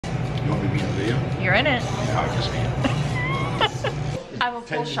me to be in the video? You're in it. No, just me. I'm a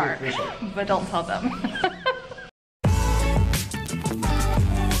full shark, but don't tell them.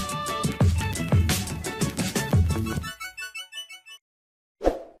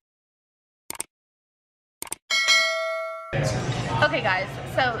 Okay guys,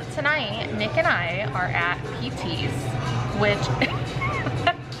 so tonight Nick and I are at PT's, which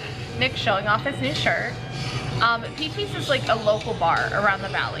Nick's showing off his new shirt. PT's is like a local bar around the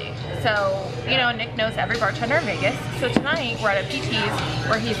valley. So, you know, Nick knows every bartender in Vegas. So tonight we're at a PT's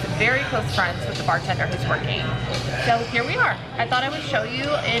where he's very close friends with the bartender who's working. So here we are. I thought I would show you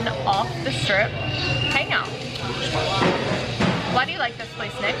an off the strip hangout. Why do you like this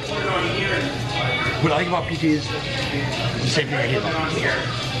place, Nick? What I like about PT is the same thing I hate about PT.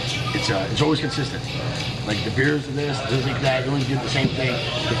 It's always consistent. Like the beers and this, the drink that, they always do the same thing.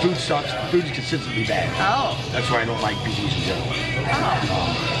 The food sucks, the food is consistently bad. Oh. That's why I don't like PTs in general.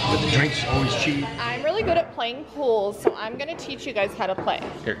 Oh. But the drinks always cheap. I'm really good at playing pool, so I'm gonna teach you guys how to play.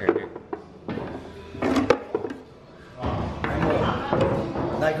 Here.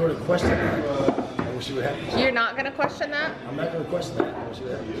 I'm not going to question that. We'll see what happens. You're not gonna question that? I'm not going to question that. We'll see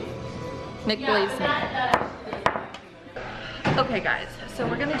what happens. Nick believes me. Okay guys, so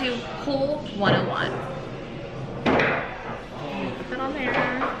we're gonna do pool 101. Put that on there.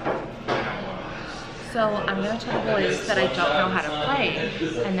 So I'm gonna tell the boys that I don't know how to play,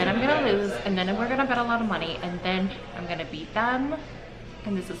 and then I'm gonna lose, and then we're gonna bet a lot of money, and then I'm gonna beat them,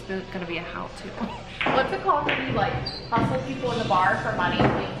 and this is gonna be a how-to. What's it called when you like hustle people in the bar for money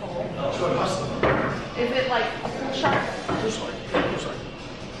playing pool? Is it like a pool shark? Pool shark.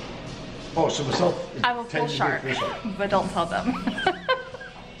 Oh, so myself. I'm a pool shark, but don't tell them.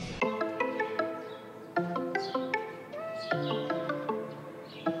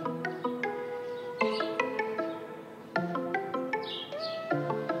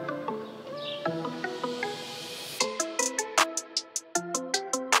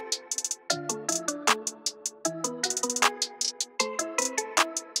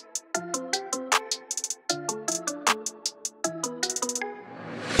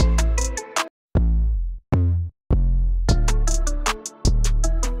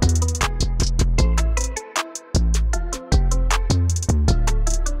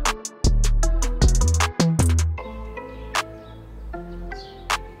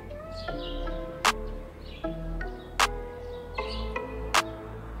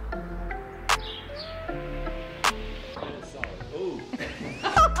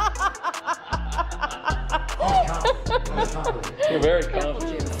 You're very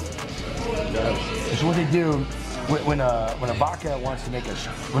confident. So what they do when a vodka wants to make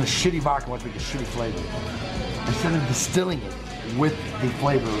when a shitty vodka wants to make a shitty flavor, instead of distilling it with the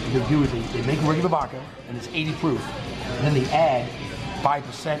flavor, what they do is they make regular vodka and it's 80 proof, and then they add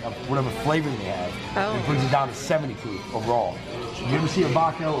 5% of whatever flavor they have. Oh. It brings it down to 70 proof overall. If you ever see a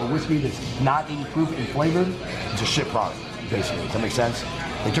vodka or whiskey that's not 80 proof and flavored, it's a shit product, basically. Does that make sense?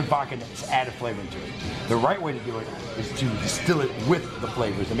 They took vodka and just added flavor into it. The right way to do it is to distill it with the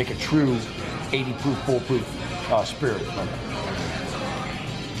flavors and make a true 80 proof, foolproof spirit.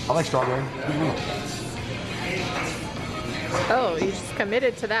 I like strawberry. Oh, you just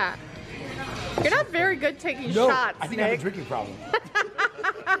committed to that. You're not very good taking shots, I think Nick. I have a drinking problem.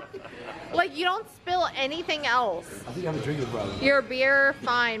 Like, you don't spill anything else. I think I have a drinking problem. Your beer,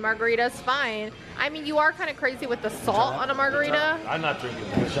 fine. Margarita's fine. I mean, you are kind of crazy with the salt on a margarita. I'm not drinking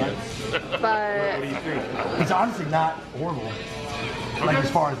that shit. But What do you think? It's honestly not horrible. Like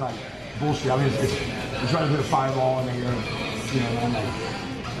as far as like bullshit. I mean, I'm trying to put a fireball in there, you know, and I'm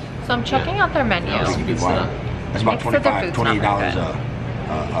like. so I'm checking out their menu. That's about Nick said their $28 food's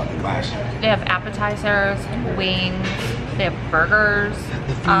not very a glass. They have appetizers, wings, they have burgers.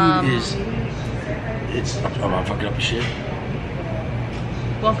 The food it's, oh, I'm fucking up the shit.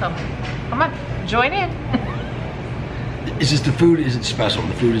 Welcome. Come on, join in. It's just the food isn't special.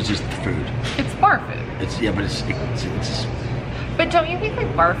 The food is just the food. It's bar food. It's just, But don't you think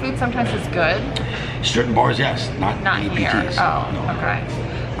like bar food sometimes is good? certain bars, yes, not any here. PTs. Oh, no. okay.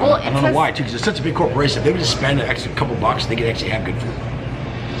 Well, I don't know why too, because it's such a big corporation. If they would just spend an extra couple bucks, they could actually have good food.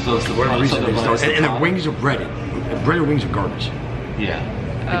 So it's the Whatever reason they so start, and the wings are breaded. Breaded wings are garbage. Yeah.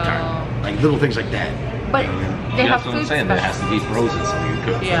 Big time. Like little things like that. But they have That's what food I'm saying. That has to be frozen so you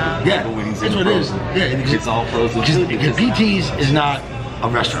cook. Yeah. Yeah, The wings that's and what it is. frozen. Yeah, It's all frozen. Because PT's is not a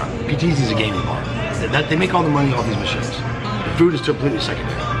restaurant. PT's is a gaming bar. They make all the money off these machines. The food is completely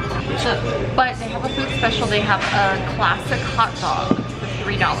secondary. But they have a food special. They have a classic hot dog for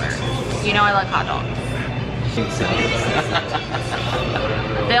 $3. You know I like hot dogs.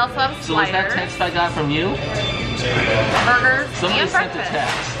 They also have So was that sliders. text I got from you? burgers, Somebody and sent a breakfast.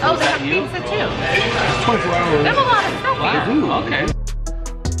 text. Oh, Was they that have you? pizza too. 24 hours. They have a lot of stuff here. Wow. Okay.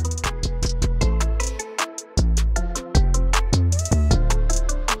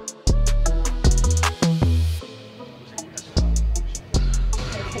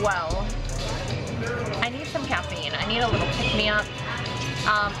 Well, I need some caffeine. I need a little pick-me-up.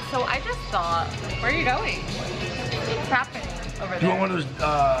 So I just thought, where are you going? What's happening over Do you there? want one of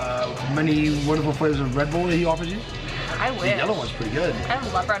those many wonderful flavors of Red Bull that he offers you? I The wish. yellow one's pretty good. I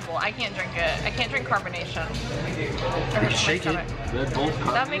love Red Bull. I can't drink it. I can't drink carbonation. You can shake it. Red Bull.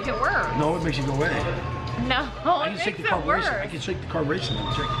 That make it worse. No, it makes you go away. No, I it can makes shake the it worse. carburation. I can shake the carburation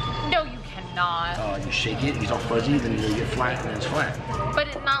and drink it. No, you cannot. You shake it, it's all fuzzy, then you get flat, and then it's flat. But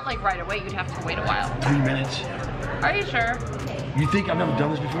it's not like right away. You'd have to wait a while. 3 minutes. Are you sure? You think I've never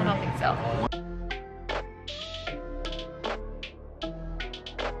done this I before? don't think so.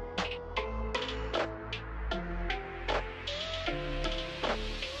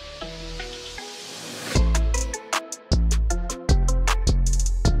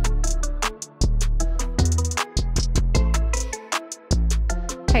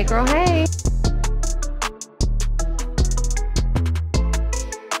 Hey girl, hey.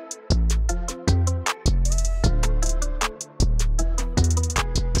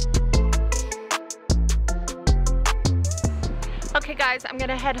 Okay guys, I'm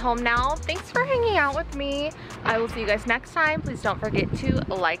gonna head home now. Thanks for hanging out with me. I will see you guys next time. Please don't forget to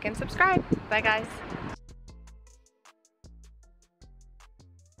like and subscribe. Bye guys.